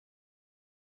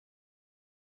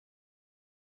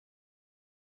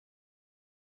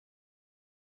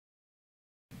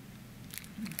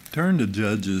Turn to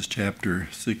Judges chapter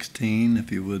 16, if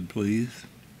you would, please.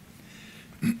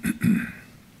 We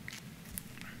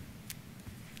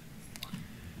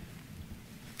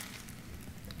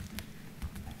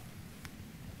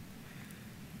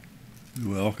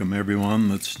welcome everyone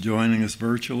that's joining us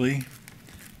virtually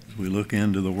as we look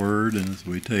into the Word and as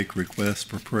we take requests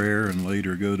for prayer and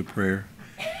later go to prayer.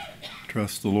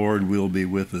 Trust the Lord will be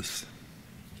with us.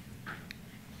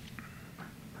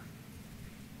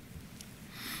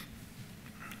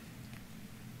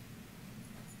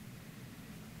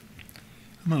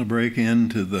 I'm going to break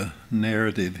into the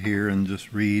narrative here and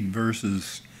just read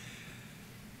verses,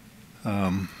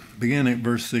 beginning at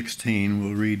verse 16,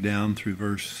 we'll read down through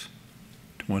verse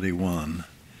 21.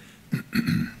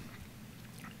 It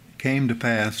came to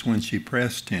pass when she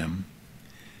pressed him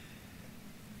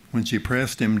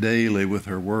daily with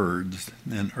her words,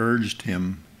 and urged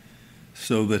him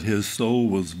so that his soul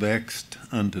was vexed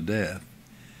unto death,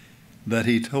 that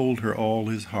he told her all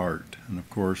his heart. And of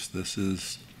course, this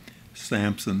is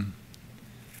Samson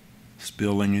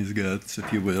spilling his guts,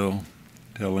 if you will,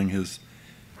 telling his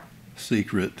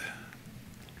secret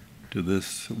to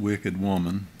this wicked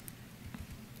woman.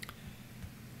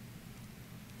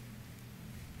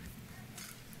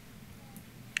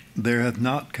 There hath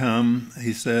not come,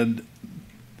 he said,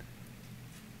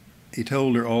 he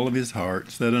told her all of his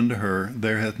heart, said unto her,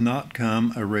 there hath not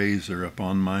come a razor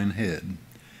upon mine head,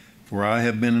 for I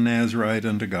have been a Nazarite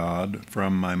unto God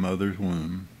from my mother's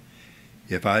womb.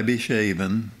 If I be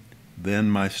shaven, then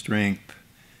my strength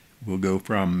will go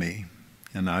from me,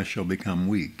 and I shall become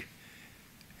weak,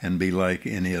 and be like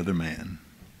any other man.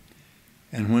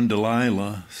 And when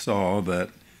Delilah saw that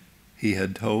he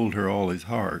had told her all his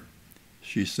heart,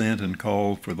 she sent and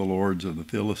called for the lords of the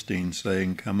Philistines,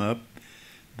 saying, Come up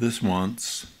this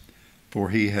once,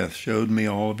 for he hath showed me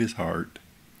all of his heart.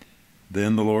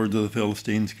 Then the lords of the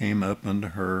Philistines came up unto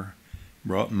her,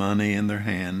 brought money in their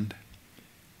hand,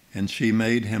 and she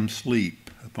made him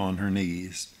sleep upon her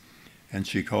knees. And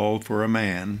she called for a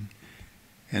man,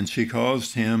 and she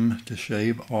caused him to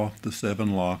shave off the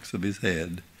 7 locks of his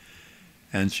head.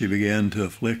 And she began to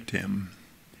afflict him,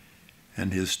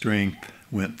 and his strength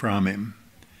went from him.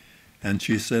 And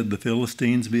she said, The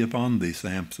Philistines be upon thee,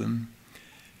 Samson.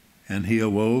 And he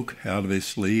awoke out of his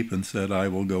sleep, and said, I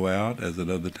will go out, as at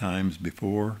other times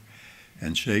before,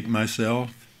 and shake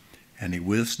myself. And he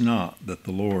wist not that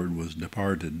the Lord was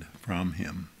departed from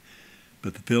him.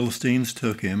 But the Philistines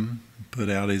took him, put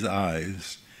out his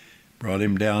eyes, brought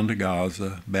him down to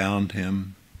Gaza, bound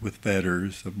him with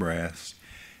fetters of brass,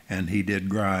 and he did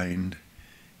grind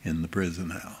in the prison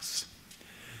house.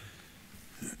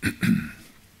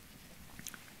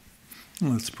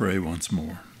 Let's pray once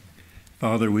more.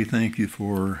 Father, we thank you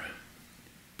for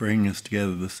bringing us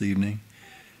together this evening.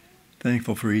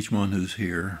 Thankful for each one who's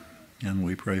here. And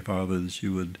we pray, Father, that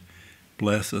you would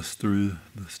bless us through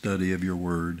the study of your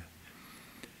word.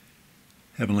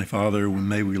 Heavenly Father,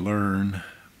 may we learn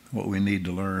what we need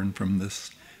to learn from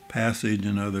this passage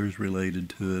and others related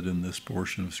to it in this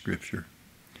portion of Scripture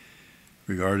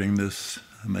regarding this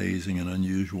amazing and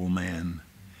unusual man.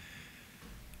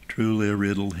 Truly a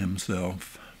riddle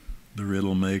himself. The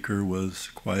riddle maker was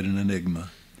quite an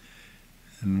enigma,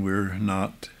 and we're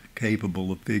not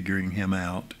capable of figuring him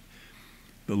out.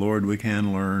 But Lord, we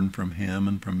can learn from him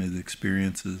and from his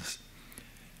experiences.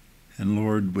 And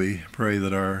Lord, we pray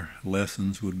that our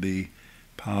lessons would be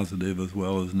positive as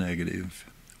well as negative,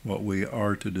 what we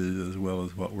are to do as well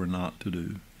as what we're not to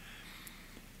do.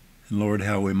 And Lord,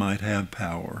 how we might have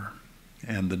power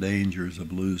and the dangers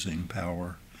of losing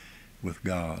power with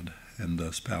God and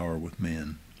thus power with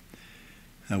men.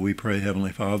 Now we pray,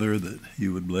 Heavenly Father, that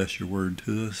you would bless your word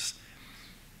to us.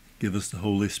 Give us the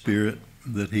Holy Spirit,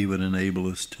 that he would enable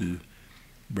us to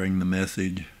bring the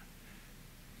message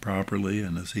properly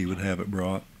and as he would have it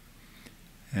brought,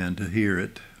 and to hear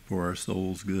it for our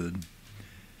soul's good.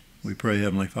 We pray,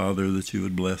 Heavenly Father, that you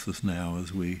would bless us now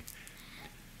as we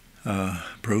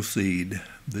proceed,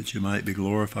 that you might be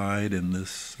glorified in this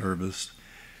service,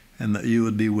 and that you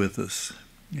would be with us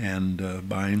and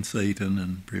bind Satan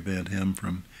and prevent him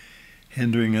from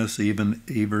hindering us either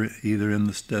in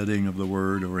the studying of the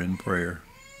word or in prayer.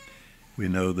 We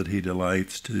know that he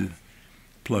delights to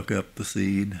pluck up the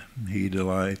seed. He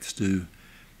delights to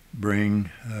bring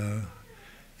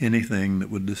anything that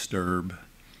would disturb.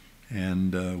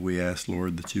 And we ask,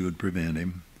 Lord, that you would prevent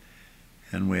him.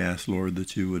 And we ask, Lord,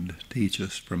 that you would teach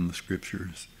us from the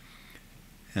Scriptures,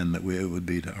 and that it would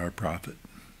be to our profit.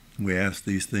 We ask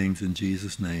these things in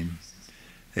Jesus' name.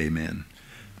 Amen.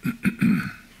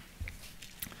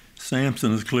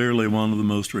 Samson is clearly one of the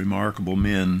most remarkable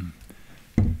men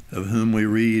of whom we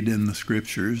read in the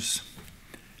Scriptures,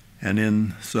 and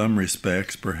in some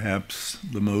respects perhaps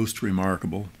the most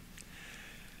remarkable.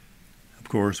 Of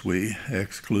course, we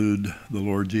exclude the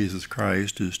Lord Jesus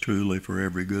Christ, who is truly, for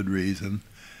every good reason,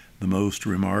 the most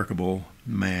remarkable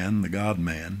man, the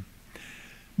God-man.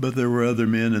 But there were other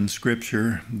men in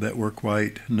Scripture that were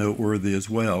quite noteworthy as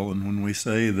well. And when we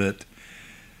say that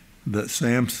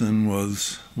Samson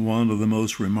was one of the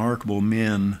most remarkable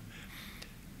men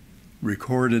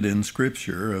recorded in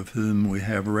Scripture, of whom we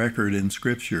have record in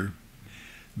Scripture,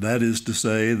 that is to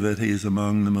say that he's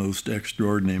among the most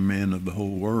extraordinary men of the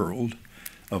whole world,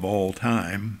 of all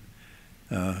time.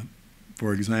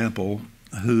 For example,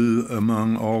 who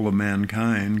among all of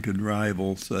mankind could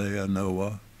rival, say, a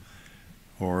Noah,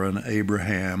 or an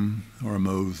Abraham, or a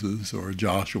Moses, or a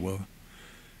Joshua,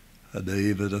 a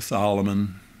David, a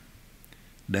Solomon,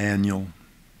 Daniel?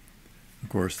 Of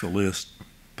course, the list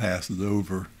passes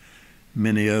over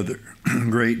many other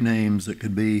great names that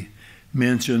could be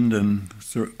mentioned, and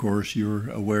of course you're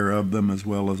aware of them as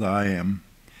well as I am.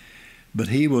 But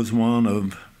he was one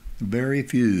of very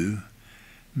few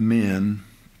men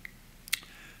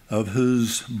of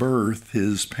whose birth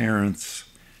his parents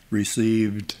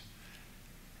received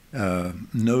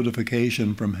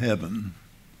notification from heaven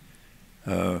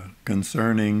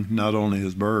concerning not only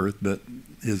his birth but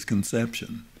his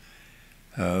conception,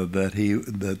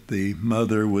 that the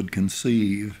mother would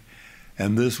conceive,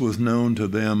 and this was known to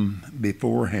them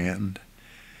beforehand.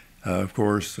 Of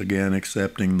course, again,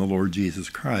 accepting the Lord Jesus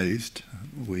Christ,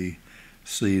 we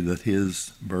see that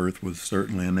his birth was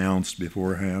certainly announced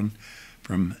beforehand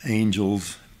from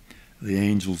angels, the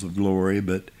angels of glory.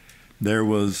 But there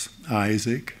was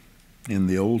Isaac in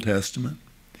the Old Testament.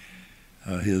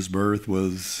 His birth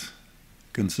was,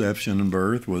 conception and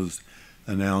birth was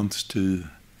announced to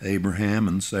Abraham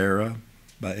and Sarah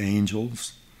by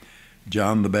angels.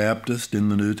 John the Baptist in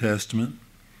the New Testament,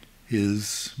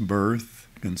 his birth,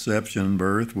 conception and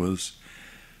birth was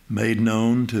made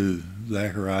known to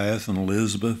Zacharias and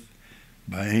Elizabeth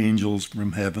by angels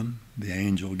from heaven, the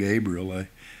angel Gabriel, I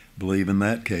believe, in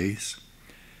that case.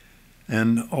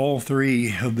 And all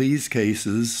three of these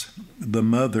cases, the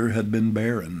mother had been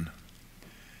barren.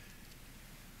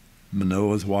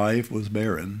 Manoah's wife was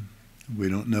barren. We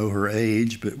don't know her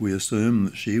age, but we assume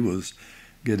that she was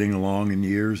getting along in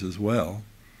years as well.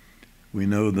 We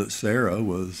know that Sarah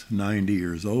was 90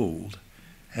 years old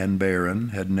and barren,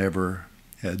 had never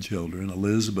had children.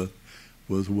 Elizabeth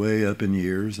was way up in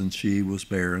years, and she was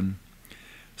barren.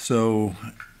 So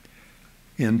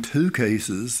in two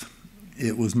cases,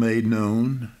 it was made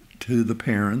known to the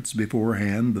parents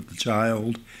beforehand that the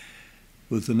child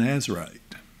was a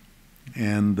Nazarite,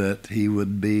 and that he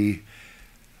would be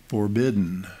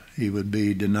forbidden, he would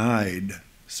be denied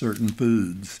certain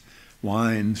foods,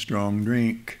 wine, strong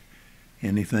drink,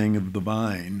 anything of the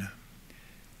vine.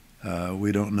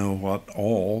 We don't know what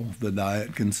all the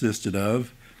diet consisted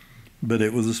of, but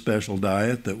it was a special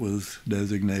diet that was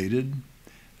designated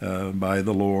by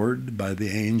the Lord, by the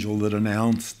angel that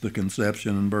announced the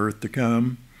conception and birth to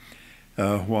come,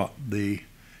 and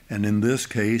in this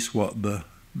case, what the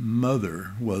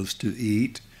mother was to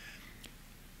eat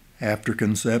after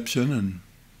conception and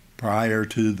prior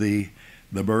to the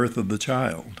birth of the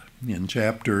child. In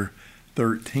chapter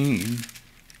 13,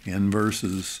 in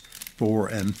verses 4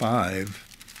 and 5,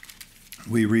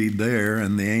 we read there,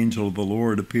 "And the angel of the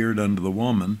Lord appeared unto the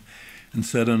woman, and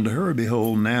said unto her,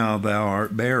 Behold, now thou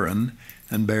art barren,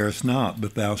 and bearest not,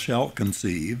 but thou shalt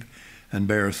conceive, and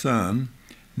bear a son.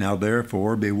 Now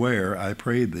therefore beware, I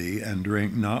pray thee, and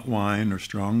drink not wine or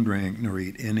strong drink, nor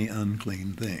eat any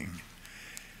unclean thing."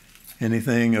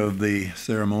 Anything of the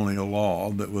ceremonial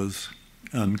law that was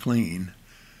unclean,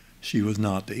 she was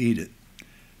not to eat it.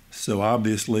 So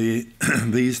obviously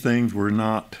these things were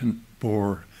not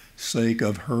for sake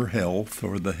of her health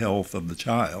or the health of the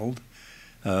child,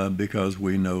 because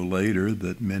we know later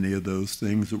that many of those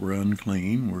things that were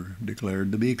unclean were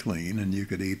declared to be clean, and you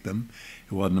could eat them.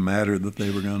 It wasn't a matter that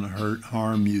they were going to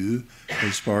harm you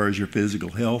as far as your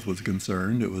physical health was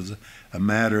concerned. It was a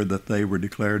matter that they were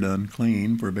declared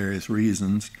unclean for various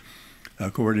reasons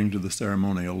according to the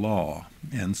ceremonial law,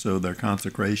 and so their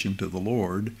consecration to the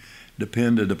Lord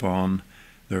depended upon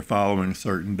their following a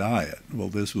certain diet. Well,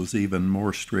 this was even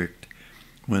more strict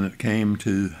when it came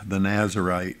to the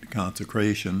Nazarite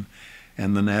consecration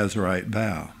and the Nazarite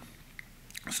vow.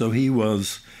 So he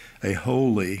was a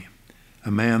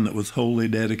man that was wholly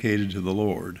dedicated to the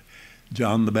Lord.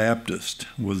 John the Baptist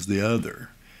was the other.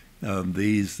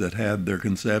 These that had their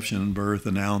conception and birth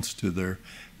announced to their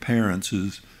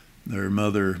parents, their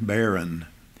mother barren.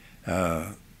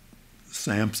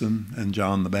 Samson and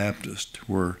John the Baptist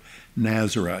were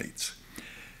Nazarites.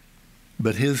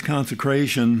 But his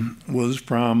consecration was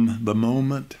from the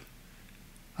moment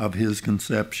of his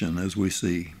conception, as we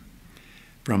see.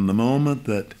 From the moment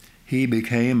that he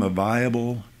became a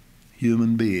viable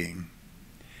human being.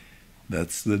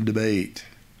 That's the debate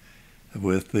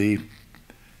with the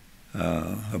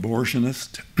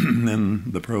abortionist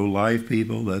and the pro-life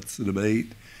people. That's the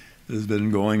debate that has been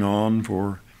going on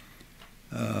for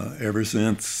ever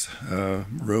since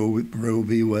Roe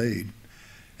v. Wade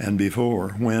and before.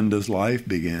 When does life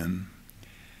begin?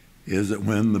 Is it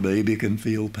when the baby can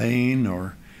feel pain,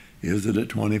 or is it at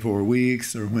 24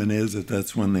 weeks, or when is it?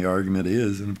 That's when the argument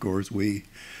is. And of course, we,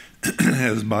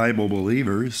 as Bible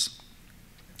believers,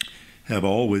 have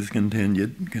always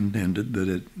contended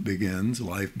that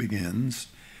life begins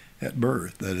at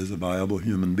birth. That is, a viable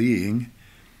human being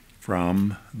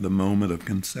from the moment of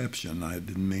conception. I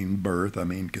didn't mean birth, I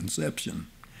mean conception.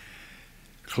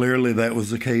 Clearly that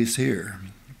was the case here.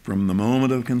 From the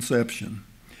moment of conception,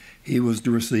 he was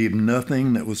to receive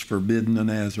nothing that was forbidden a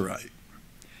Nazarite,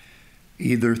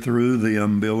 either through the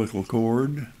umbilical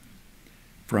cord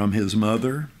from his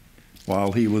mother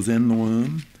while he was in the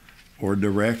womb, or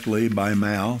directly by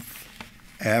mouth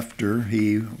after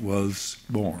he was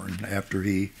born, after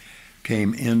he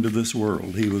came into this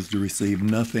world. He was to receive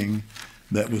nothing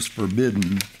that was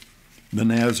forbidden the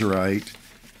Nazarite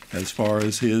as far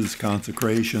as his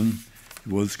consecration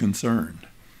was concerned.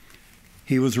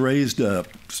 He was raised up,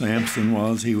 Samson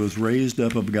was, he was raised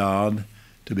up of God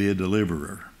to be a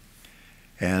deliverer.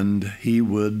 And he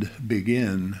would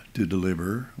begin to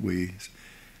deliver. We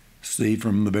see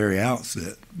from the very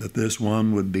outset that this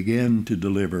one would begin to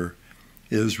deliver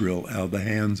Israel out of the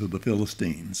hands of the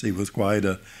Philistines. He was quite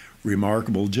a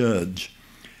remarkable judge.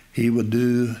 He would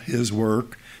do his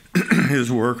work.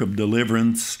 His work of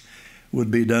deliverance would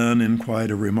be done in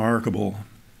quite a remarkable,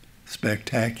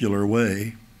 spectacular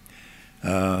way.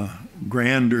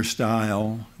 Grander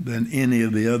style than any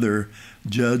of the other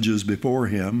judges before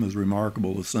him, as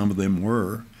remarkable as some of them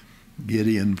were,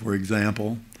 Gideon, for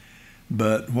example.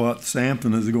 But what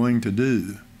Samson is going to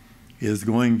do is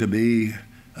going to be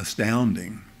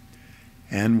astounding.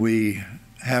 And we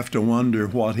have to wonder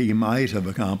what he might have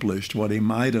accomplished, what he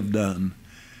might have done,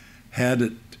 had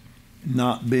it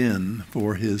not been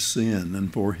for his sin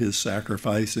and for his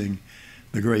sacrificing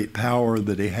the great power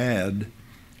that he had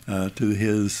to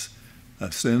his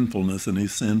sinfulness and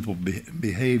his sinful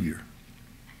behavior.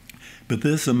 But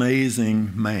this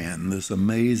amazing man, this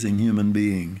amazing human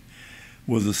being,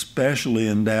 was especially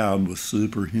endowed with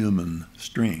superhuman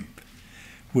strength,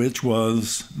 which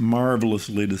was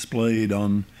marvelously displayed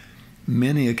on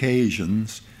many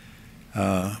occasions,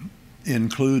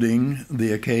 including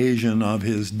the occasion of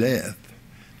his death,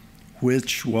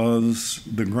 which was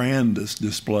the grandest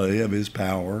display of his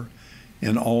power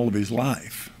in all of his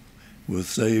life. Was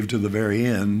saved to the very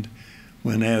end,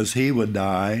 when as he would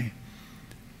die,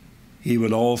 he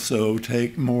would also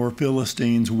take more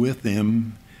Philistines with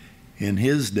him in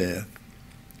his death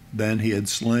than he had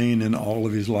slain in all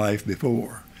of his life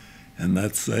before. And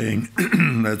that's saying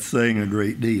that's saying a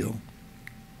great deal.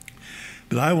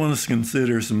 But I want us to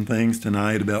consider some things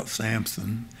tonight about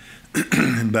Samson,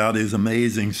 about his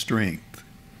amazing strength.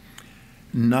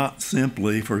 Not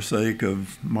simply for sake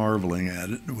of marveling at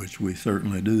it, which we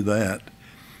certainly do that,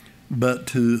 but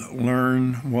to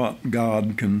learn what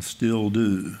God can still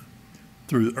do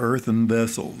through earthen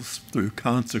vessels, through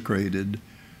consecrated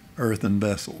earthen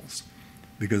vessels.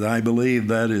 Because I believe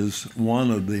that is one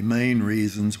of the main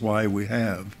reasons why we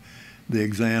have the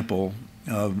example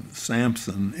of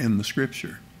Samson in the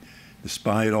Scripture.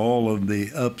 Despite all of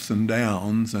the ups and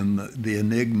downs and the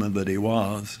enigma that he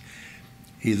was,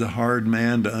 he's a hard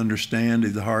man to understand.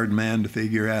 He's a hard man to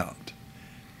figure out.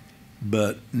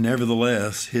 But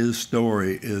nevertheless, his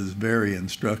story is very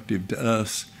instructive to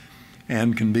us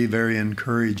and can be very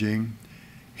encouraging.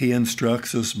 He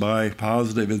instructs us by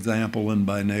positive example and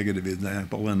by negative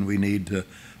example, and we need to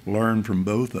learn from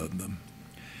both of them.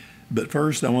 But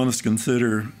first, I want us to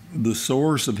consider the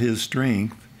source of his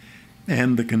strength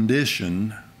and the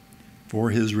condition for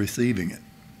his receiving it.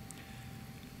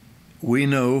 We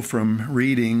know from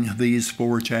reading these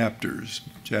 4 chapters,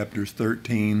 chapters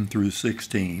 13 through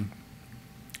 16,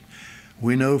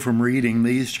 we know from reading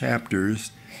these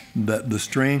chapters that the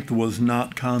strength was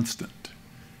not constant.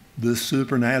 This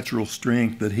supernatural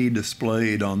strength that he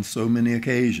displayed on so many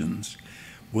occasions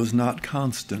was not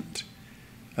constant.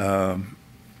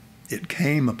 It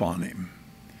came upon him.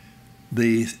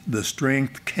 The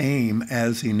strength came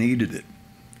as he needed it.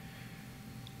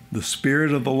 The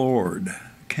Spirit of the Lord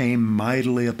came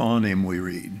mightily upon him, we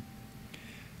read.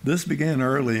 This began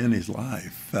early in his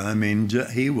life. I mean,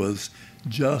 he was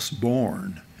just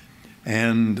born.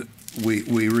 And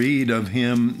we read of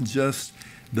him just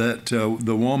that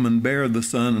the woman bare the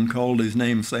son and called his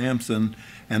name Samson,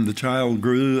 and the child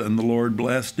grew, and the Lord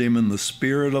blessed him, and the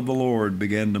Spirit of the Lord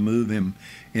began to move him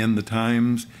at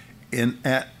times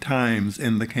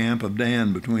in the camp of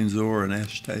Dan between Zor and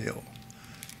Eshtaol.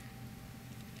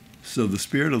 So the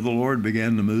Spirit of the Lord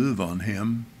began to move on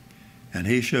him, and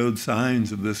he showed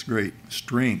signs of this great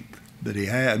strength that he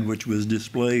had, which was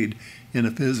displayed in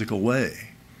a physical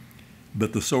way.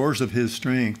 But the source of his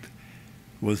strength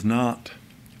was not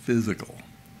physical.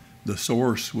 The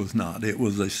source was not. It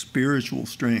was a spiritual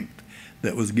strength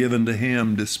that was given to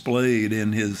him, displayed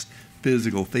in his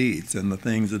physical feats and the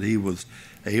things that he was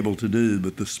able to do.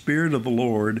 But the Spirit of the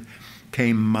Lord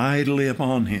came mightily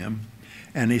upon him,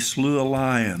 and he slew a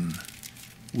lion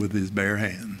with his bare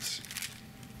hands.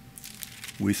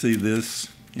 We see this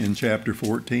in chapter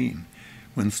 14.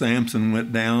 When Samson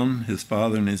went down, his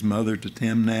father and his mother, to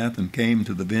Timnath, and came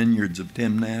to the vineyards of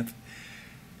Timnath,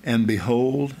 and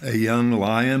behold, a young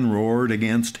lion roared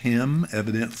against him.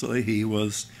 Evidently, he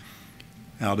was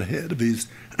out ahead of his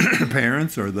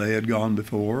parents, or they had gone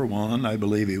before. One, I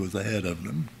believe he was ahead of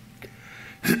them.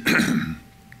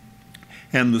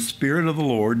 And the Spirit of the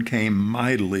Lord came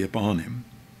mightily upon him.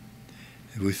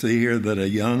 We see here that a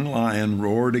young lion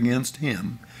roared against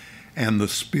him, and the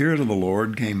Spirit of the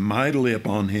Lord came mightily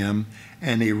upon him,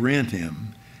 and he rent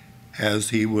him as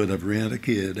he would have rent a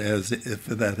kid, as if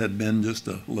that had been just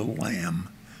a little lamb.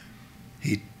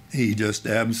 He just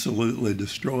absolutely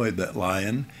destroyed that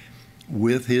lion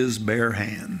with his bare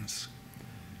hands,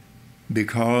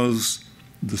 because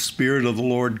the Spirit of the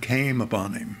Lord came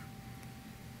upon him.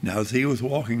 Now, as he was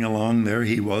walking along there,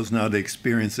 he was not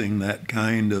experiencing that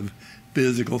kind of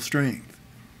physical strength.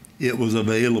 It was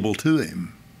available to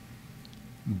him,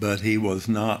 but he was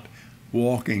not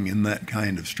walking in that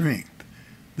kind of strength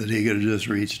that he could have just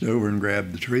reached over and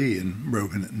grabbed the tree and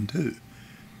broken it in two.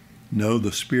 No,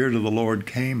 the Spirit of the Lord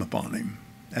came upon him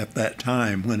at that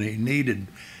time when he needed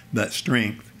that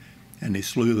strength, and he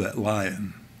slew that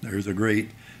lion. There's a great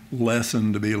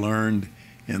lesson to be learned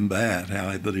in that,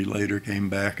 how that he later came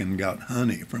back and got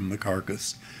honey from the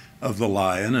carcass of the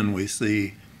lion, and we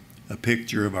see a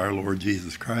picture of our Lord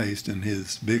Jesus Christ and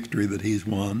his victory that he's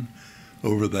won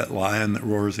over that lion that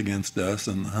roars against us,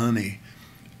 and the honey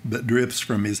that drips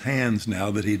from his hands now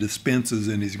that he dispenses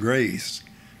in his grace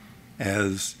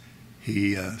as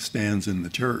he stands in the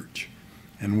church.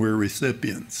 And we're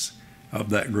recipients of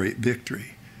that great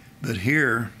victory. But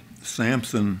here,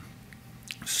 Samson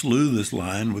slew this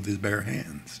lion with his bare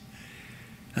hands.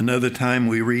 Another time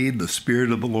we read, the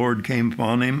Spirit of the Lord came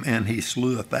upon him, and he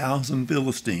slew 1,000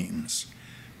 Philistines.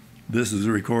 This is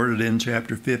recorded in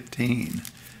chapter 15,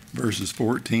 verses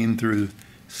 14 through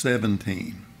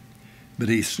 17. But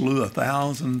he slew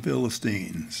 1,000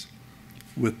 Philistines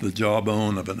with the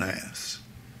jawbone of an ass.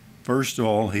 First of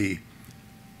all, he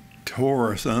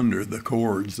tore asunder the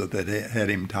cords that they had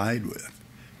him tied with.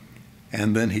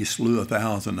 And then he slew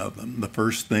 1,000 of them. The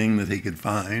first thing that he could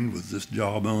find was this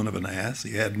jawbone of an ass.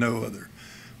 He had no other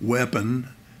weapon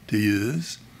to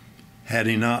use. Had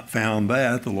he not found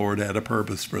that, the Lord had a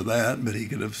purpose for that, but he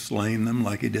could have slain them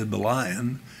like he did the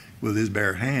lion with his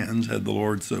bare hands, had the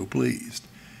Lord so pleased.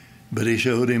 But he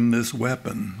showed him this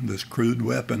weapon, this crude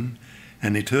weapon,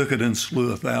 and he took it and slew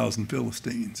 1,000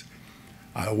 Philistines.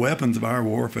 Our weapons of our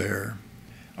warfare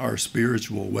are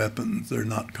spiritual weapons. They're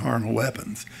not carnal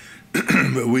weapons.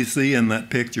 But we see in that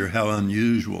picture how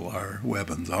unusual our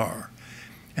weapons are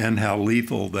and how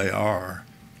lethal they are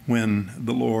when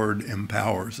the Lord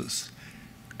empowers us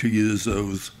to use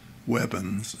those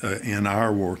weapons in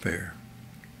our warfare.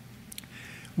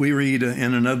 We read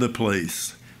in another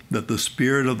place that the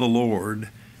Spirit of the Lord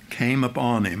came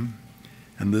upon him,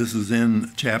 and this is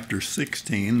in chapter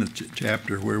 16, the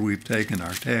chapter where we've taken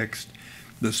our text.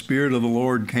 The Spirit of the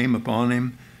Lord came upon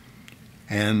him,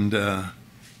 and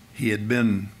he had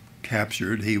been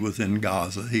captured. He was in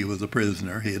Gaza. He was a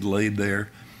prisoner. He had laid there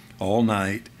all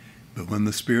night. But when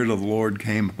the Spirit of the Lord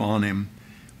came upon him,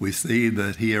 we see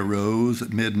that he arose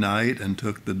at midnight and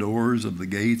took the doors of the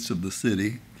gates of the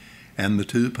city and the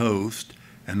two posts,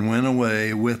 and went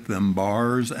away with them,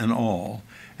 bars and all,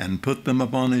 and put them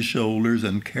upon his shoulders,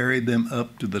 and carried them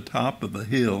up to the top of the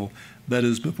hill that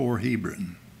is before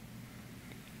Hebron.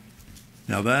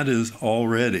 Now that is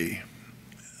already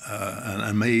an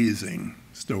amazing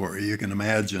story. You can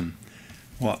imagine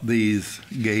what these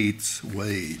gates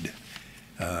weighed.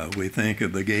 We think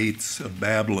of the gates of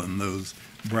Babylon, those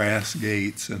brass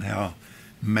gates, and how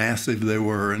massive they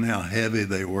were and how heavy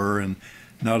they were, and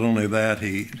Not only that,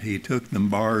 he took them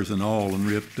bars and all and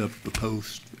ripped up the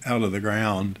post out of the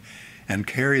ground and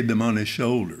carried them on his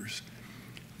shoulders.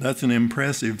 That's an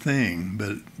impressive thing, but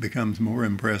it becomes more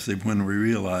impressive when we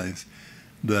realize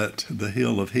that the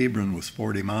hill of Hebron was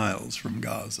 40 miles from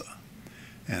Gaza,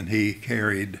 and he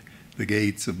carried the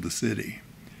gates of the city.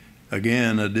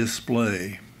 Again, a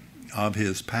display of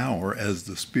his power as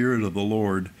the Spirit of the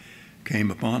Lord came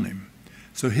upon him.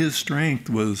 So his strength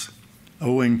was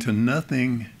owing to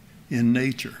nothing in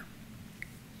nature,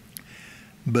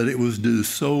 but it was due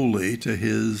solely to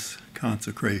his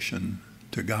consecration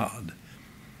to God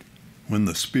when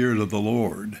the Spirit of the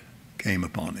Lord came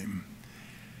upon him.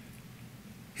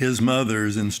 His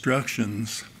mother's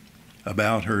instructions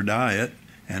about her diet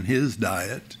and his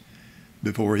diet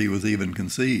before he was even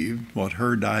conceived, what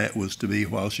her diet was to be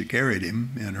while she carried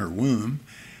him in her womb,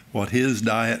 what his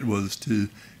diet was to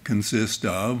consist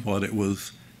of, what it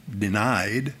was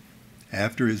denied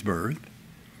after his birth.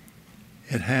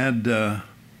 It had,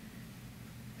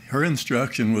 her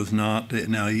instruction was not to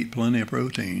now eat plenty of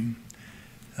protein,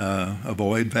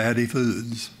 avoid fatty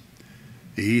foods,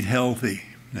 eat healthy.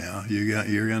 Now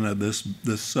you're gonna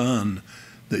this son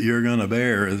that you're gonna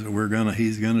bear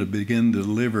he's gonna begin to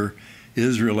deliver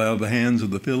Israel out of the hands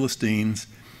of the Philistines,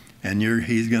 and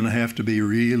he's gonna have to be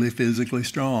really physically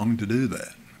strong to do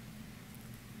that.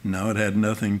 No, it had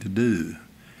nothing to do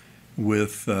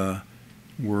with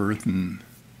worth, and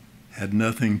had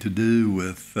nothing to do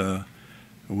with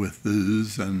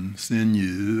ooze and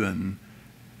sinew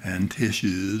and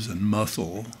tissues and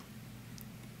muscle.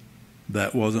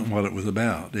 That wasn't what it was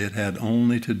about. It had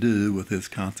only to do with his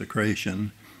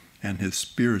consecration and his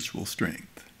spiritual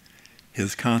strength,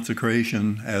 his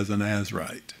consecration as a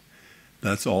Nazirite.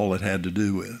 That's all it had to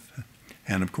do with.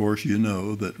 And of course, you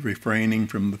know that refraining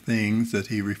from the things that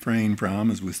he refrained from,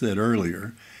 as we said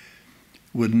earlier,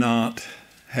 would not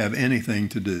have anything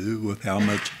to do with how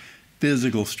much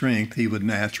physical strength he would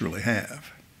naturally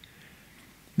have.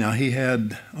 Now, they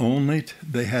had only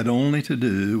to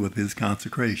do with his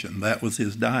consecration. That was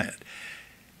his diet.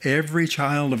 Every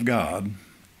child of God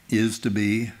is to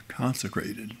be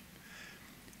consecrated.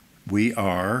 We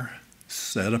are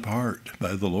set apart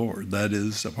by the Lord. That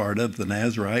is, a part of the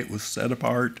Nazirite was set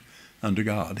apart unto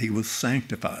God. He was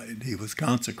sanctified. He was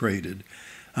consecrated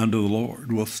unto the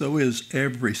Lord. Well, so is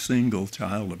every single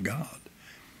child of God.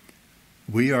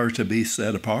 We are to be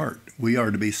set apart. We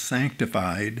are to be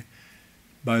sanctified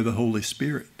by the Holy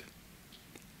Spirit.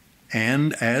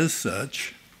 And as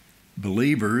such,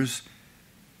 believers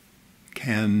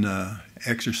can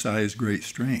exercise great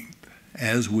strength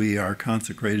as we are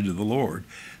consecrated to the Lord.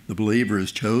 The believer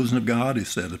is chosen of God, he's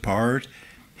set apart,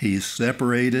 he's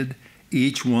separated.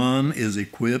 Each one is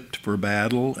equipped for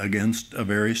battle against a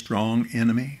very strong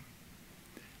enemy.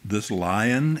 This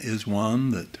lion is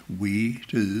one that we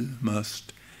too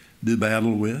must do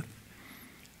battle with.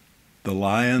 The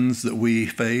lions that we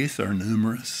face are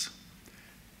numerous.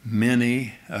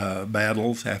 Many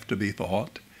battles have to be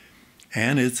fought.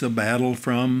 And it's a battle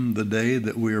from the day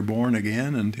that we are born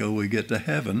again until we get to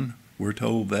heaven. We're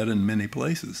told that in many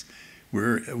places.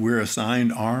 We're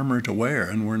assigned armor to wear,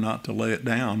 and we're not to lay it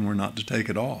down. We're not to take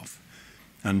it off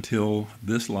until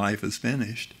this life is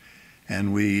finished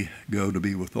and we go to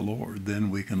be with the Lord.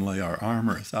 Then we can lay our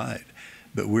armor aside.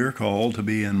 But we're called to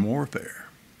be in warfare.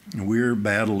 We're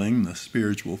battling the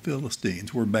spiritual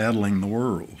Philistines. We're battling the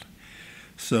world.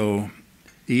 So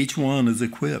each one is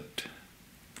equipped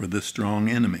for this strong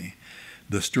enemy.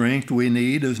 The strength we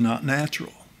need is not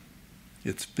natural.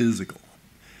 It's physical.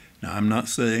 Now, I'm not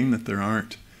saying that there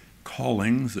aren't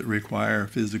callings that require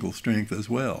physical strength as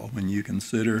well. When you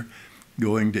consider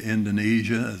going to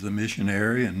Indonesia as a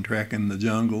missionary and trekking the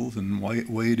jungles and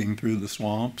wading through the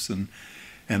swamps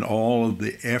and all of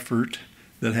the effort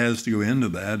that has to go into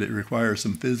that, it requires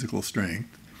some physical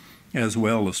strength as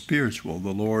well as spiritual.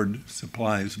 The Lord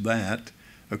supplies that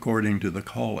according to the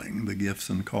calling. The gifts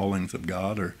and callings of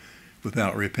God are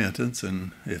without repentance,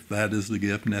 and if that is the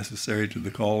gift necessary to the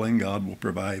calling, God will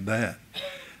provide that.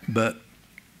 But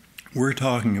we're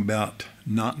talking about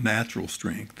not natural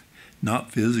strength,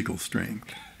 not physical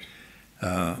strength.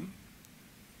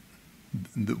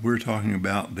 We're talking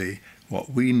about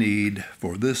what we need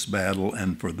for this battle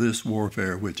and for this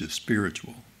warfare, which is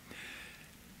spiritual.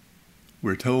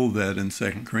 We're told that in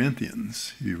 2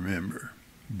 Corinthians, you remember,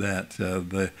 that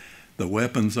the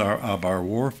weapons of our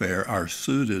warfare are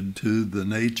suited to the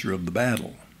nature of the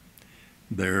battle.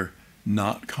 They're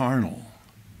not carnal.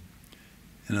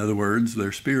 In other words,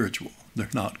 they're spiritual. They're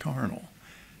not carnal,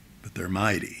 but they're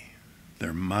mighty.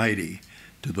 They're mighty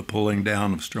to the pulling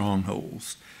down of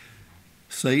strongholds.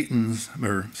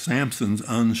 Samson's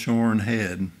unshorn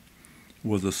head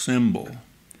was a symbol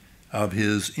of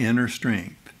his inner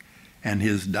strength, and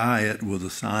his diet was a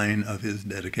sign of his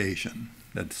dedication,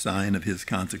 that sign of his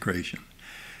consecration.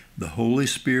 The Holy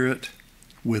Spirit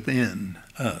within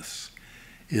us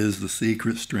is the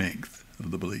secret strength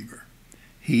of the believer.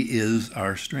 He is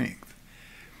our strength.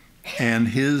 And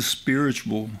his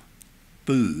spiritual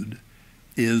food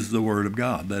is the Word of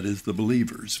God. That is the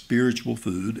believer's spiritual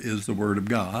food is the Word of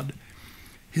God.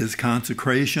 His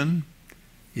consecration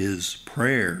is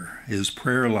prayer, his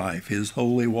prayer life, his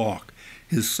holy walk,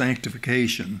 his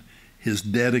sanctification, his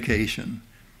dedication,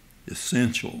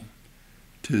 essential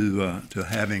to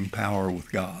having power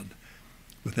with God.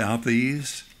 Without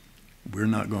these, we're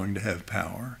not going to have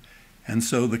power. And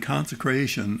so the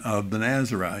consecration of the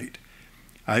Nazirite,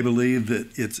 I believe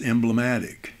that it's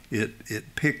emblematic.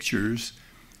 It pictures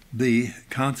the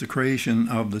consecration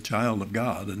of the child of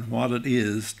God and what it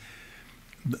is,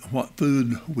 what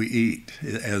food we eat,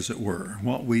 as it were,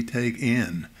 what we take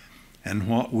in, and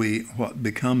what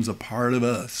becomes a part of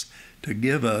us to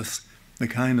give us the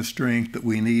kind of strength that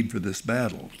we need for this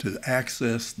battle, to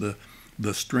access the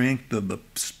strength of the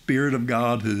Spirit of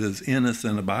God who is in us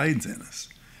and abides in us.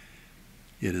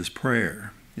 It is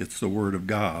prayer. It's the Word of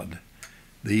God.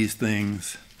 These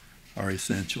things are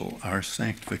essential. Our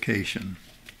sanctification.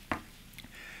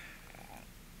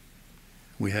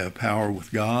 We have power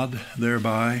with God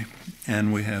thereby,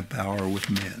 and we have power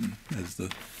with men, as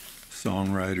the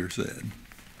songwriter said.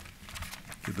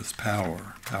 Give us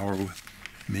power, power with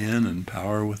men and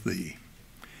power with thee.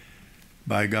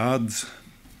 By God's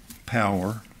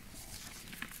power,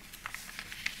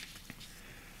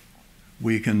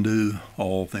 we can do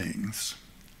all things.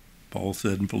 Paul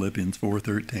said in Philippians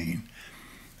 4:13,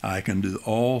 I can do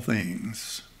all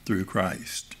things through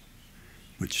Christ,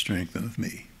 which strengtheneth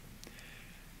me.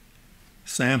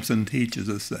 Samson teaches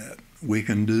us that we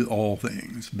can do all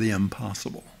things, the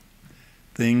impossible,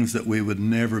 things that we would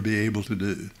never be able to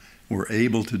do, we're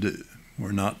able to do.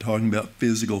 We're not talking about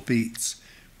physical feats.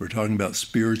 We're talking about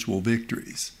spiritual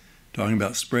victories, talking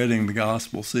about spreading the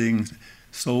gospel, seeing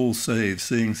souls saved,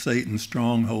 seeing Satan's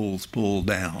strongholds pulled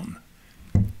down.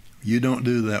 You don't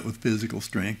do that with physical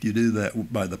strength. You do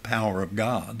that by the power of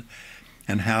God.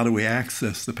 And how do we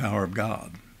access the power of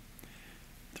God?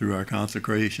 Through our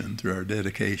consecration, through our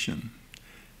dedication.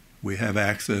 We have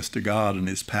access to God and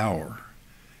his power.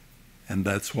 And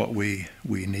that's what we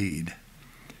need.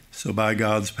 So by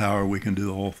God's power, we can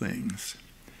do all things.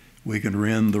 We can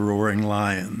rend the roaring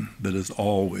lion that is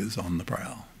always on the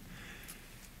prowl.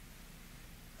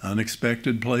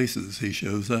 Unexpected places he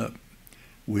shows up.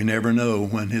 We never know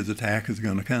when his attack is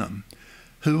going to come.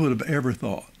 Who would have ever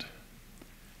thought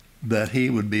that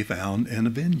he would be found in a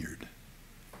vineyard?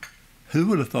 Who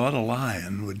would have thought a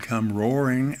lion would come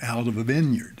roaring out of a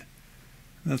vineyard?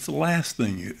 That's the last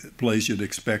place you'd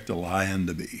expect a lion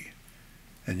to be.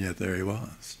 And yet there he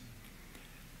was.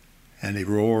 And he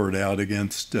roared out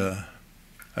against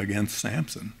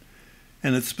Samson.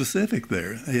 And it's specific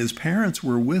there. His parents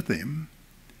were with him.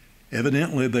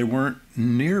 Evidently they weren't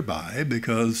nearby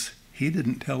because he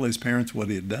didn't tell his parents what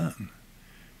he had done.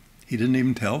 He didn't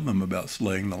even tell them about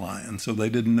slaying the lion, so they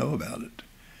didn't know about it.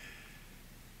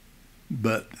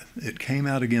 But it came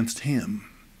out against him.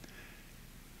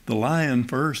 The lion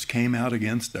first came out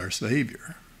against our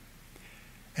Savior.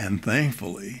 And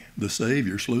thankfully, the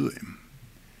Savior slew him.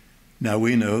 Now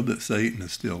we know that Satan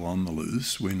is still on the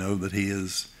loose. We know that he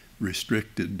is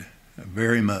restricted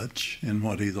very much in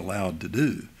what he's allowed to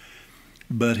do.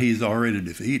 But he's already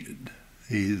defeated.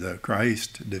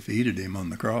 Christ defeated him on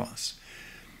the cross.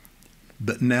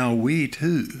 But now we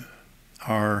too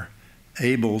are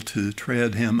able to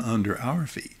tread him under our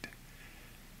feet.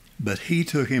 But he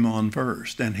took him on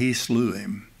first, and he slew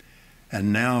him.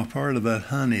 And now part of that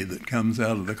honey that comes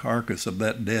out of the carcass of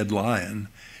that dead lion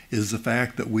is the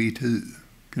fact that we too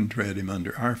can tread him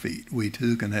under our feet. We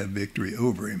too can have victory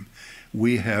over him.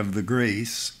 We have the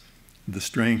grace, the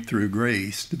strength through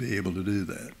grace to be able to do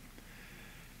that.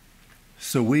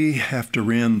 So we have to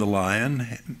rend the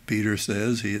lion. Peter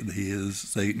says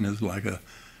Satan is like a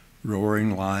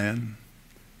roaring lion.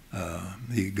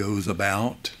 He goes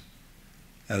about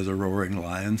as a roaring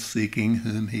lion, seeking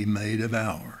whom he may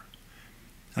devour.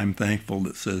 I'm thankful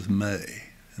that it says may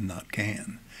and not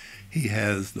can. He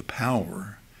has the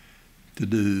power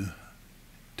to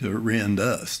rend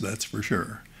us, that's for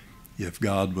sure, if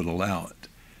God would allow it.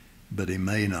 But he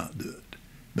may not do it.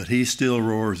 But he still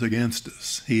roars against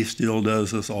us. He still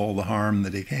does us all the harm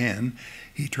that he can.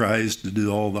 He tries to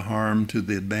do all the harm to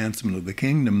the advancement of the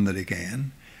kingdom that he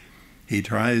can. He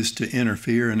tries to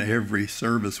interfere in every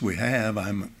service we have.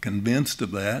 I'm convinced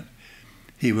of that.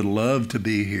 He would love to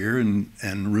be here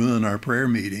and ruin our prayer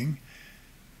meeting.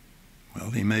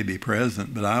 Well, he may be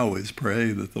present, but I always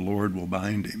pray that the Lord will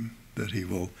bind him, that he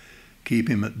will keep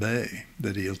him at bay,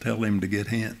 that he'll tell him to get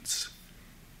hence.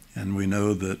 And we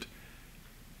know that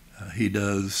he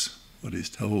does what he's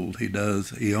told.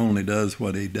 He only does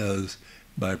what he does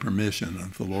by permission.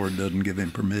 If the Lord doesn't give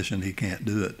him permission, he can't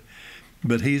do it.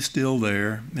 But he's still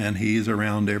there, and he's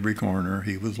around every corner.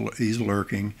 He's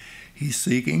lurking. He's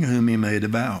seeking whom he may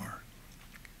devour.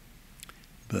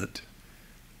 But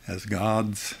as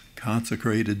God's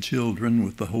consecrated children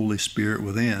with the Holy Spirit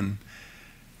within,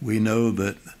 we know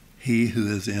that he who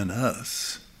is in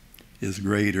us is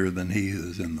greater than he who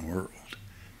is in the world.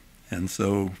 And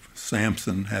so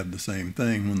Samson had the same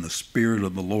thing when the Spirit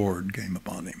of the Lord came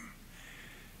upon him.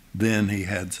 Then he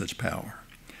had such power.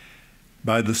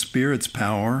 By the Spirit's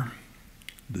power,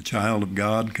 the child of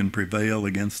God can prevail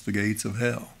against the gates of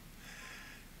hell.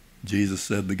 Jesus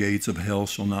said the gates of hell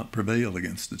shall not prevail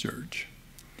against the church.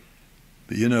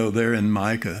 But you know, there in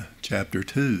Micah chapter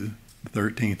 2, the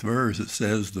 13th verse, it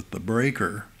says that the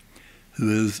breaker,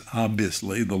 who is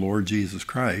obviously the Lord Jesus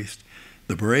Christ,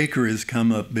 the breaker has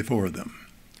come up before them.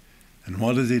 And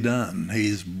what has he done?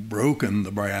 He's broken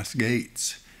the brass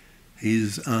gates.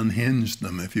 He's unhinged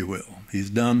them, if you will.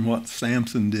 He's done what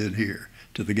Samson did here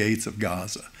to the gates of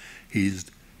Gaza. He's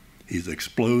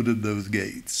exploded those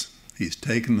gates. He's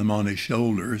taken them on his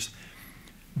shoulders.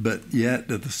 But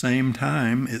yet, at the same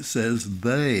time, it says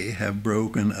they have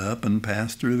broken up and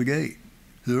passed through the gate.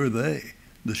 Who are they?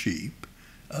 The sheep,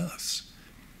 us.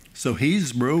 So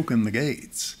he's broken the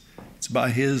gates. It's by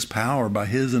his power, by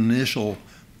his initial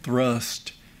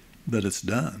thrust that it's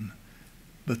done.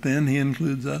 But then he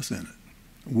includes us in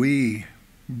it. We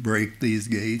break these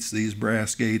gates, these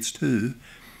brass gates too.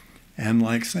 And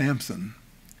like Samson,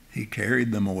 he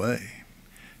carried them away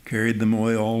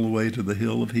all the way to the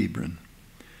hill of Hebron.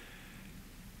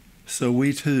 So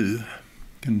we too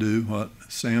can do what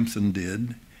Samson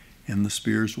did in the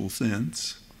spiritual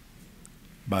sense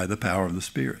by the power of the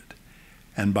Spirit.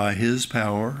 And by his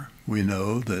power, we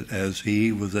know that as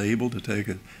he was able to take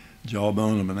a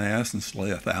jawbone of an ass and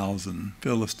slay 1,000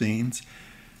 Philistines,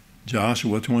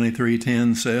 Joshua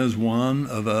 23:10 says, one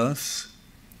of us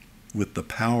with the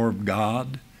power of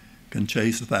God can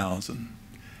chase 1,000,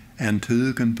 and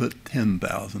two can put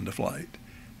 10,000 to flight.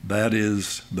 That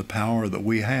is the power that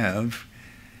we have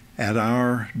at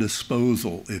our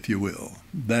disposal, if you will.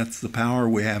 That's the power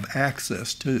we have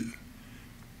access to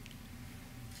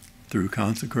through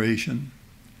consecration,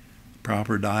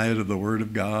 proper diet of the Word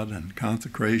of God, and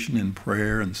consecration in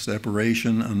prayer and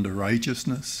separation unto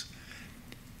righteousness,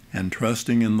 and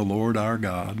trusting in the Lord our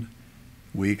God.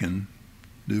 We can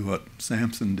do what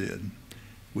Samson did.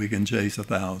 We can chase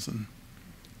 1,000,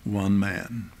 one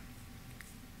man.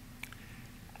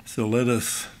 So let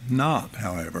us not,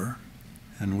 however,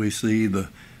 and we see the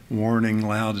warning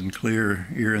loud and clear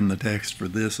here in the text for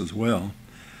this as well,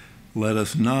 let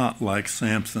us not, like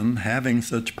Samson, having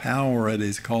such power at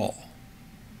his call,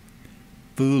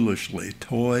 foolishly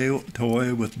toy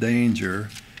with danger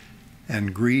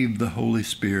and grieve the Holy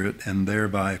Spirit and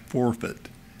thereby forfeit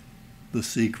the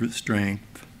secret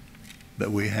strength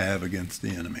that we have against the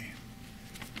enemy.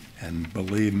 And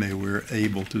believe me, we're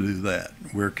able to do that.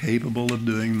 We're capable of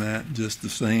doing that just the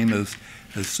same as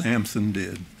Samson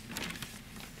did.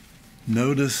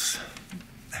 Notice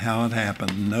how it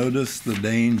happened. Notice the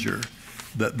danger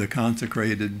that the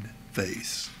consecrated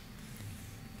face.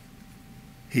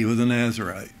 He was a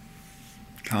Nazarite,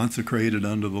 consecrated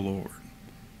unto the Lord.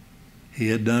 He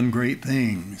had done great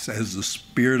things as the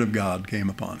Spirit of God came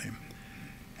upon him.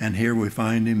 And here we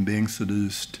find him being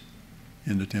seduced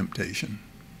into temptation,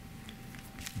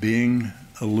 being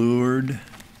allured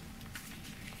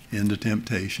into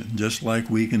temptation, just like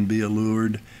we can be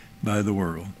allured by the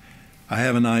world. I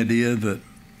have an idea that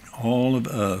all of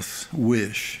us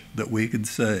wish that we could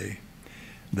say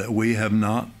that we have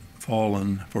not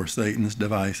fallen for Satan's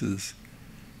devices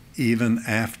even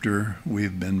after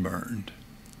we've been burned.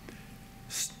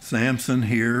 Samson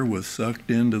here was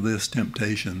sucked into this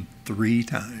temptation 3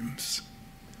 times.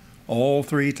 All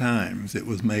 3 times it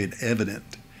was made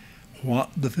evident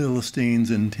what the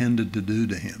Philistines intended to do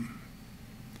to him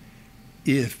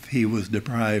if he was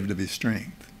deprived of his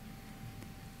strength.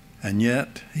 And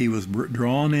yet he was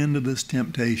drawn into this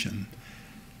temptation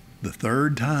the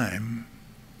 3rd time,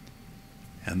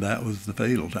 and that was the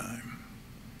fatal time.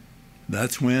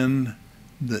 That's when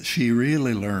she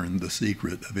really learned the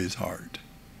secret of his heart,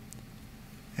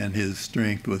 and his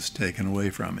strength was taken away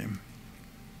from him.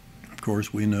 Of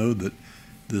course, we know that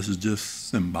This is just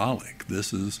symbolic.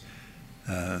 This is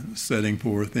setting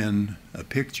forth in a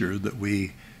picture that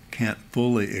we can't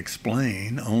fully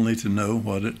explain, only to know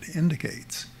what it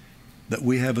indicates. That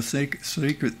we have a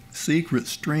secret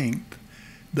strength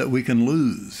that we can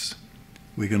lose.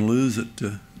 We can lose it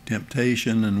to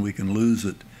temptation, and we can lose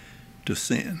it to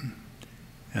sin.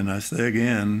 And I say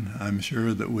again, I'm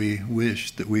sure that we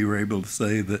wish that we were able to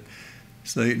say that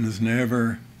Satan has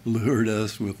never lured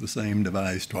us with the same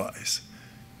device twice.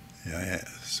 Yeah, he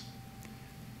has.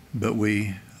 But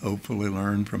we hopefully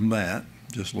learn from that,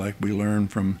 just like we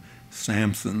learned from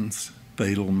Samson's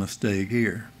fatal mistake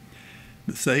here.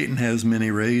 But Satan has many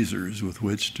razors with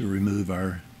which to remove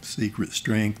our secret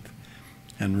strength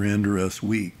and render us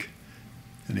weak.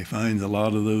 And he finds a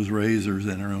lot of those razors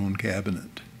in our own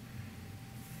cabinet.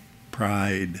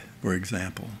 Pride, for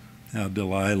example, how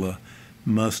Delilah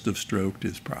must have stroked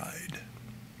his pride.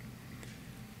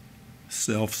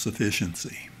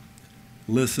 Self-sufficiency.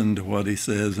 Listen to what he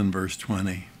says in verse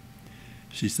 20.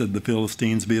 She said, "The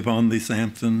Philistines be upon thee,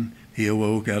 Samson." He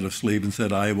awoke out of sleep and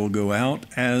said, "I will go out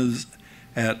as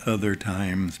at other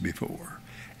times before,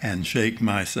 and shake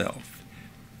myself."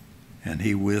 And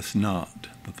he wist not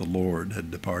that the Lord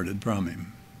had departed from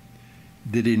him.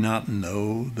 Did he not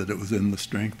know that it was in the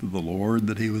strength of the Lord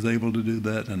that he was able to do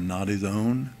that, and not his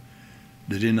own?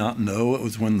 Did he not know it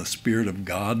was when the Spirit of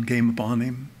God came upon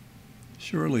him?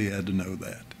 Surely he had to know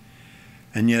that.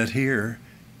 And yet here,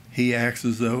 he acts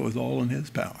as though it was all in his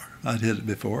power. I did it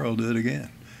before, I'll do it again.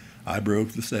 I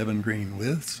broke the 7 green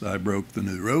withs, I broke the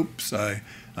new ropes, I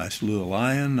slew a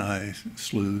lion, I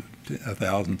slew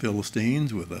 1,000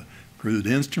 Philistines with a crude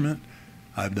instrument.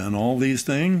 I've done all these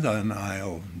things, and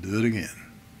I'll do it again.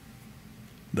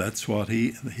 That's what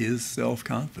his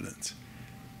self-confidence.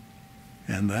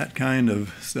 And that kind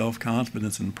of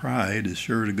self-confidence and pride is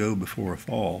sure to go before a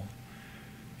fall.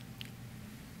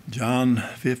 John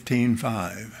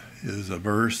 15:5 is a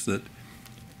verse that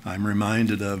I'm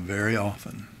reminded of very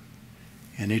often.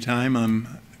 Anytime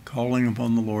I'm calling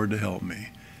upon the Lord to help me,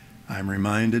 I'm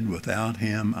reminded without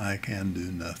him I can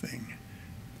do nothing.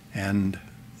 And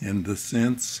in the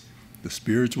sense, the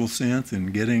spiritual sense, in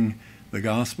getting the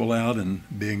gospel out and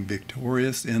being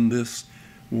victorious in this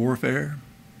warfare,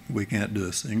 we can't do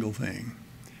a single thing.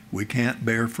 We can't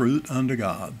bear fruit unto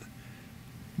God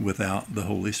without the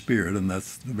Holy Spirit, and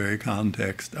that's the very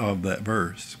context of that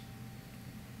verse.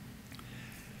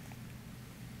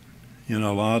 You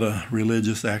know, a lot of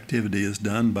religious activity is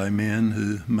done by men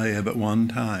who may have at one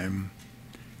time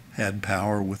had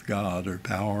power with God, or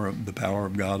the power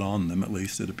of God on them, at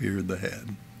least it appeared they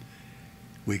had.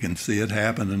 We can see it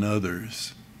happen in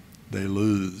others. They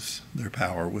lose their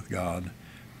power with God.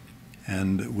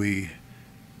 And we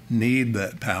need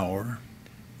that power,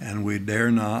 and we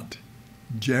dare not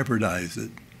jeopardize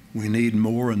it. We need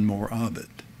more and more of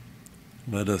it.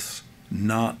 Let us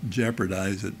not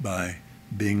jeopardize it by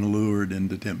being lured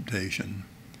into temptation,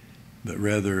 but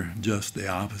rather just the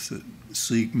opposite.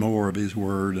 Seek more of his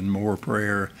word and more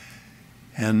prayer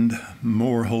and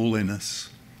more holiness,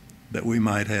 that we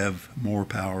might have more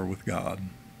power with God.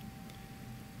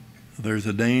 There's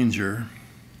a danger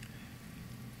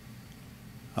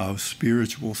of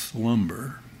spiritual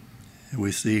slumber.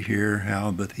 We see here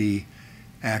how that he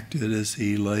acted as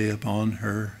he lay upon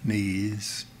her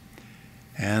knees.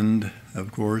 And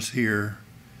of course here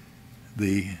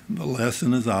the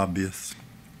lesson is obvious.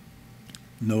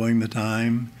 Knowing the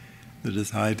time, that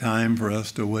it's high time for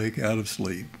us to wake out of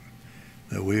sleep,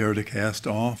 that we are to cast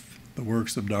off the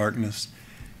works of darkness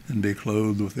and be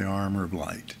clothed with the armor of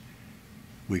light.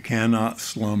 We cannot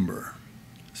slumber.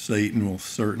 Satan will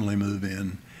certainly move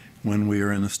in when we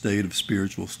are in a state of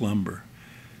spiritual slumber.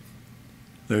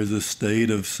 There's a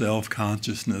state of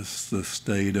self-consciousness, the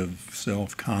state of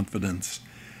self-confidence.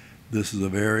 This is a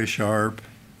very sharp,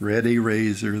 ready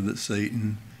razor that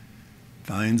Satan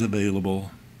finds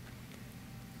available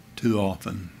too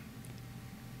often.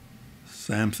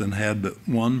 Samson had but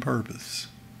one purpose.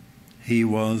 He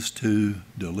was to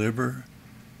deliver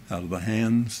out of the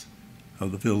hands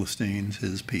of the Philistines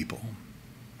his people.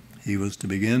 He was to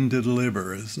begin to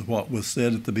deliver, as what was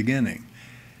said at the beginning.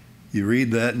 You read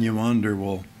that and you wonder,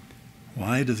 well,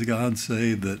 why does God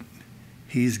say that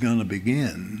he's going to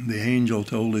begin? The angel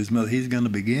told his mother he's going to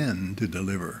begin to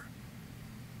deliver.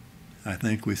 I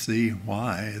think we see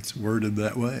why it's worded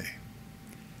that way.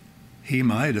 He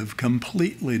might have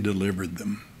completely delivered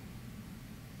them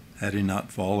had he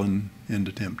not fallen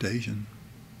into temptation.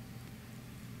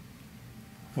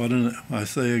 I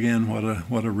say again,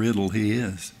 what a riddle he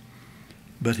is.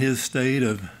 But his state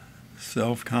of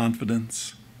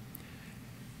self-confidence,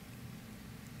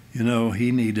 you know,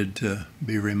 he needed to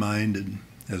be reminded,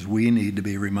 as we need to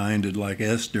be reminded, like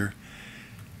Esther,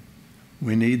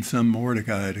 we need some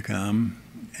Mordecai to come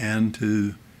and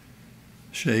to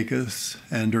shake us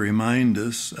and to remind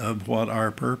us of what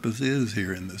our purpose is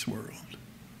here in this world,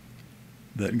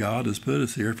 that God has put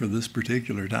us here for this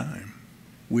particular time.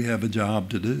 We have a job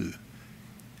to do,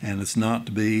 and it's not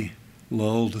to be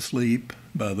lulled to sleep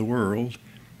by the world.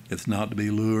 It's not to be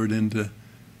lured into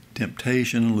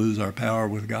temptation and lose our power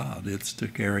with God. It's to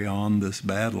carry on this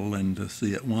battle and to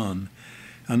see it won.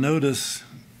 Now notice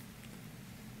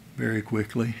very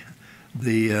quickly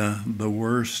the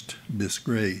worst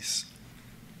disgrace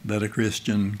that a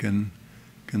Christian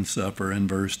can suffer in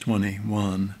verse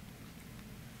 21.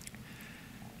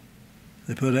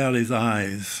 They put out his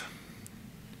eyes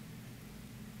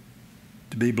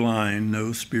to be blind,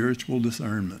 no spiritual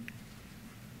discernment.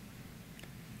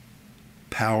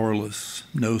 Powerless,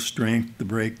 no strength to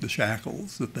break the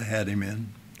shackles that they had him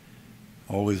in.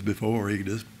 Always before, he could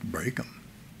just break them.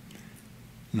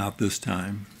 Not this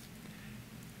time.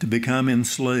 To become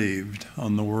enslaved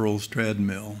on the world's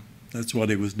treadmill. That's what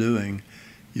he was doing.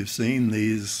 You've seen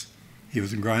these. He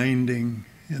was grinding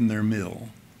in their mill.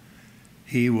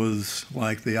 He was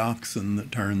like the oxen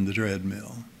that turned the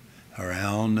treadmill,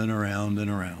 around and around and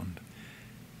around.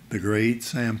 The great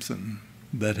Samson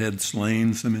that had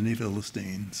slain so many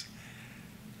Philistines.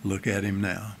 Look at him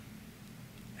now.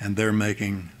 And they're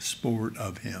making sport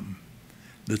of him.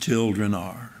 The children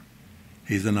are.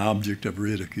 He's an object of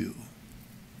ridicule.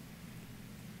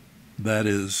 That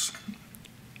is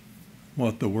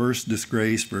what the worst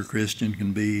disgrace for a Christian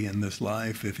can be in this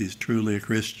life, if he's truly a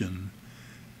Christian,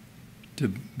 to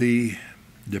be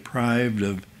deprived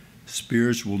of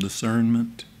spiritual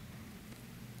discernment,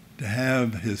 to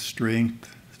have his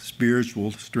strength,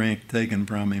 spiritual strength taken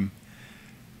from him,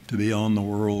 to be on the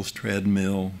world's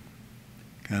treadmill,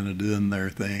 kind of doing their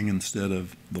thing instead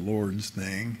of the Lord's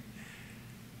thing,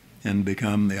 and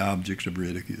become the object of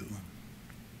ridicule.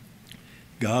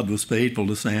 God was faithful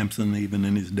to Samson even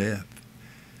in his death.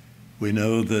 We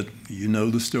know that, you know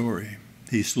the story.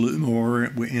 He slew more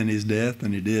in his death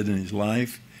than he did in his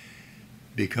life,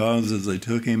 because as they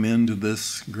took him into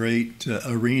this great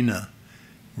arena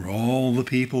where all the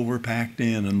people were packed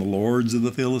in and the lords of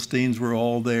the Philistines were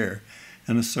all there,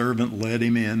 and a servant led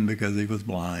him in because he was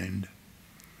blind.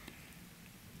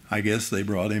 I guess they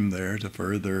brought him there to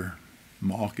further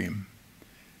mock him.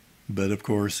 But of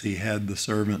course he had the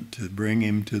servant to bring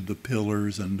him to the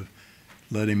pillars and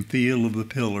let him feel of the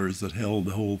pillars that held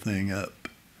the whole thing up.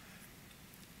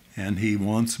 And he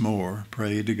once more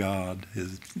prayed to God.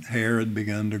 His hair had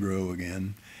begun to grow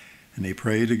again, and he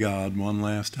prayed to God one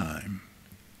last time,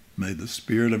 "May the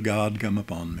Spirit of God come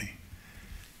upon me."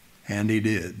 And he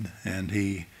did, and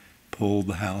he pulled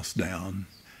the house down,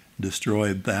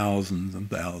 destroyed thousands and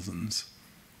thousands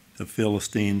of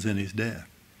Philistines in his death.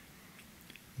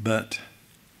 But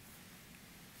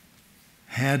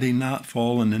had he not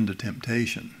fallen into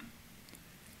temptation,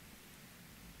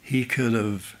 he could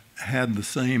have had the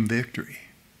same victory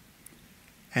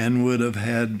and would have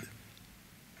had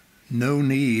no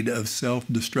need of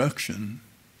self-destruction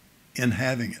in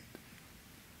having it.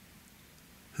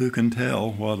 Who can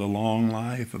tell what a long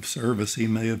life of service he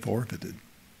may have forfeited?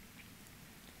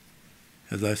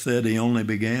 As I said, he only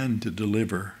began to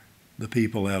deliver the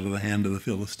people out of the hand of the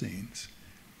Philistines.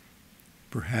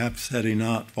 Perhaps had he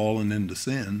not fallen into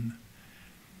sin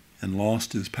and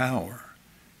lost his power,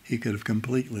 he could have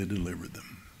completely delivered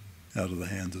them out of the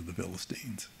hands of the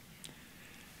Philistines.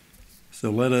 So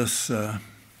let us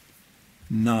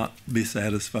not be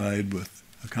satisfied with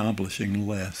accomplishing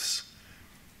less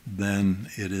than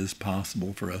it is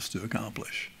possible for us to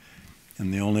accomplish.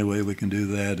 And the only way we can do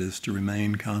that is to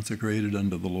remain consecrated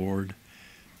unto the Lord,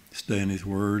 stay in his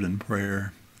word and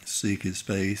prayer, seek his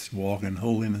face, walk in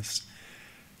holiness,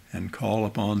 and call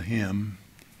upon him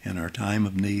in our time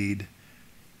of need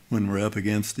when we're up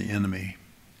against the enemy.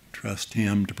 Trust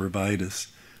him to provide us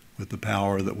with the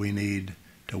power that we need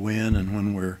to win, and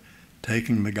when we're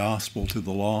taking the gospel to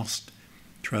the lost,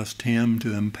 trust him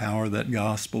to empower that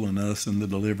gospel in us and the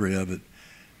delivery of it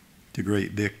to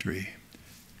great victory.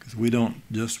 Because we don't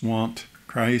just want,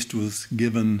 Christ was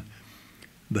given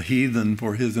the heathen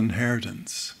for his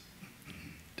inheritance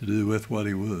to do with what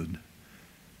he would.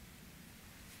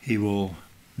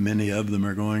 Many of them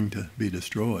are going to be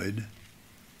destroyed,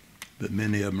 but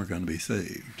many of them are going to be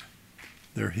saved.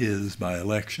 They're his by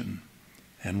election,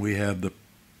 and we have the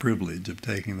privilege of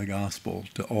taking the gospel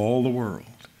to all the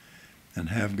world and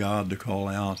have God to call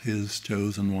out his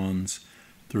chosen ones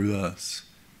through us.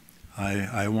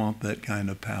 I want that kind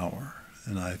of power,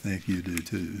 and I think you do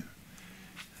too.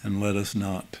 And let us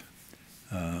not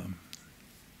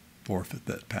forfeit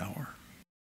that power.